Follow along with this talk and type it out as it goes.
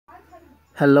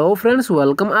Hello friends,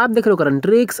 welcome. आप देख रहे हो करंट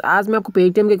ट्रिक्स। आज मैं आपको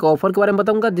पेटीएम के एक ऑफर के बारे में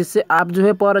बताऊंगा जिससे आप जो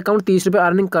है पर अकाउंट 30 रुपये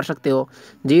अर्निंग कर सकते हो।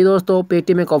 जी दोस्तों,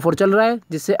 पेटीएम में एक ऑफर चल रहा है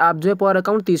जिससे आप जो है पर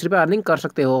अकाउंट 30 रुपये अर्निंग कर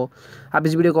सकते हो। आप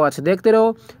इस वीडियो को अच्छे देखते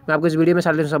रहो। मैं आपको इस वीडियो में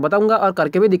सारे सब बताऊंगा और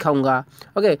करके भी दिखाऊंगा।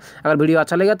 ओके, अगर वीडियो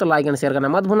अच्छा लगे तो लाइक एंड शेयर करना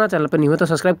मत भूलना। चैनल पर नहीं हो तो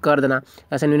सब्सक्राइब कर देना।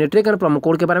 ऐसे न्यू ट्रिक और प्रोमो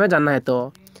कोड के बारे में जानना है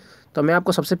तो मैं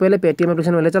आपको सबसे पहले पेटीएम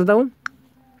एप्लीकेशन में ले चलता हूँ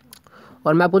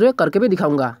और मैं आपको जो है करके भी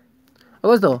दिखाऊँगा।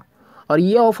 दोस्तों, और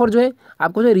ये ऑफर जो है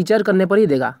आपको जो है रिचार्ज करने पर ही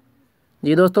देगा।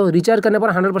 जी दोस्तों, रिचार्ज करने पर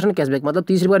 100% कैशबैक, मतलब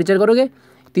 30 रुपये रिचार्ज करोगे,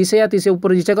 30 से या 30 से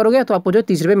ऊपर रिचार्ज करोगे तो आपको जो है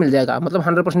 30 रुपये मिल जाएगा, मतलब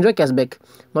 100% जो है कैशबैक,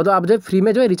 मतलब आप जो है फ्री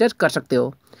में जो है रिचार्ज कर सकते हो।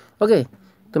 ओके,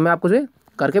 तो मैं आपको जो है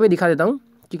करके भी दिखा देता हूँ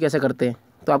कि कैसे करते हैं।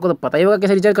 तो आपको तो पता ही होगा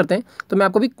कैसे रिचार्ज करते हैं, तो मैं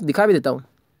आपको भी दिखा भी देता हूँ।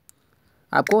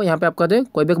 आपको यहाँ पर आपका जो है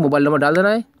कोई भी एक मोबाइल नंबर डाल देना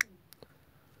है।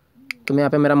 तो मैं यहाँ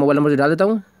पर मेरा मोबाइल नंबर जो डाल देता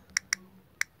हूँ,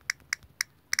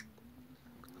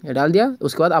 ये डाल दिया।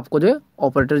 उसके बाद आपको जो है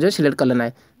ऑपरेटर जो है सिलेक्ट कर लेना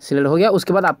है। सिलेक्ट हो गया,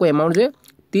 उसके बाद आपको अमाउंट जो है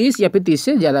 30 या फिर 30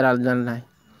 से ज़्यादा डालना है।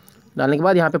 डालने के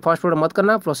बाद यहाँ पे फर्स्ट प्रोडक्ट मत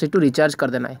करना, प्रोसीड टू रिचार्ज कर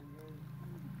देना है।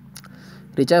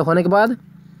 रिचार्ज होने के बाद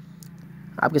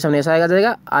आपके सामने ऐसा आएगा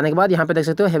जाएगा। आने के बाद यहाँ पे देख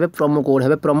सकते हो have a promo code.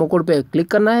 Have a promo code पे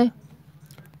क्लिक करना है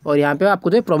और यहाँ पे आपको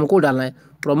जो है प्रोमो कोड डालना है।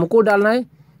 प्रोमो कोड डालना है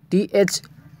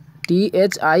THIRTY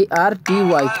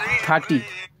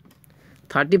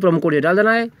 30 प्रोमो कोड डाल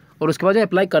देना है और उसके बाद जो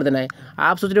अप्लाई कर देना है।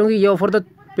 आप सोच रहे होंगे ये ऑफर तो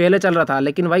पहले चल रहा था,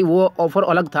 लेकिन भाई वो ऑफर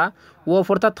अलग था। वो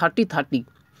ऑफर था 30,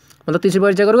 मतलब 30 रुपये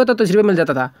रिचार्ज करोगे तो 30 रुपये मिल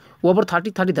जाता था। वो ऑफर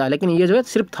 30 था, लेकिन ये जो है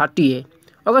सिर्फ 30 है।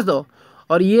 ओके दोस्तों,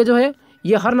 और ये जो है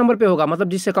ये हर नंबर पे होगा, मतलब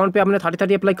जिस अकाउंट पे आपने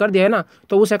 30 अप्लाई कर दिया है ना,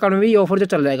 तो उस अकाउंट में भी ये ऑफर जो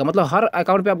चल जाएगा, मतलब हर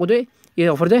अकाउंट पे आपको जो है ये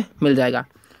ऑफर जो मिल जाएगा।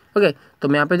 ओके, तो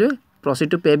मैं यहाँ पे जो है प्रोसीड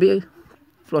टू पे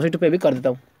भी कर देता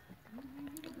हूँ।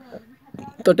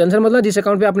 तो टेंशन मतलब जिस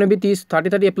अकाउंट पे आपने भी 30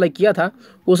 अप्लाई किया था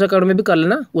उस अकाउंट में भी कर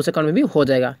लेना, उस अकाउंट में भी हो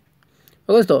जाएगा।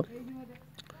 ओके दोस्तों,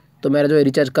 तो मेरा जो है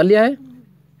रिचार्ज कर लिया है।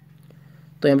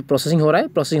 तो यहाँ पे प्रोसेसिंग हो रहा है।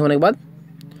 प्रोसेसिंग होने के बाद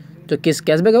जो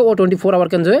कैशबैक है वो 24 आवर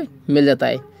के अंदर जो है मिल जाता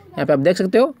है। यहाँ पे आप देख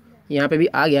सकते हो, यहाँ पे भी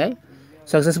आ गया है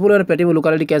सक्सेसफुल और Paytm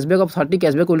locality cashback of 30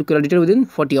 cashback will credited within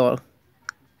 24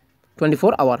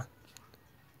 our.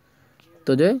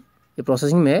 तो जो है ये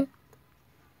प्रोसेसिंग में है।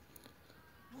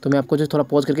 तो मैं आपको जो थोड़ा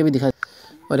पॉज करके भी दिखा,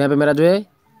 और यहाँ पे मेरा जो है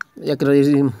एक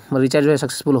रिचार्ज जो है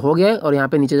सक्सेसफुल हो गया है। और यहाँ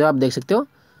पे नीचे जो आप देख सकते हो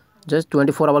जस्ट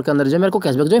 24 आवर के अंदर जो मेरे को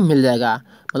कैशबैक जो है मिल जाएगा।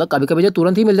 मतलब कभी कभी जो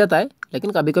तुरंत ही मिल जाता है,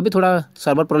 लेकिन कभी कभी थोड़ा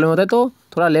सर्वर प्रॉब्लम होता है तो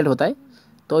थोड़ा लेट होता है।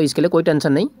 तो इसके लिए कोई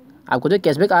टेंशन नहीं, आपको जो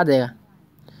कैशबैक आ जाएगा।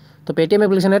 तो पेटीएम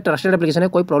एप्लीकेशन है, ट्रस्टेड एप्लीकेशन है,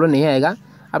 कोई प्रॉब्लम नहीं आएगा।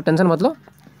 आप टेंशन मत लो,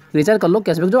 रिचार्ज कर लो,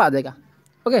 कैशबैक जो आ जाएगा।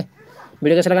 ओके,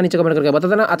 वीडियो कैसा लगा नीचे कमेंट करके बता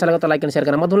देना। अच्छा लगा तो लाइक एंड शेयर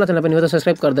करना मत भूलना। चैनल पर नहीं हो तो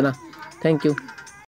सब्सक्राइब कर देना। Thank you.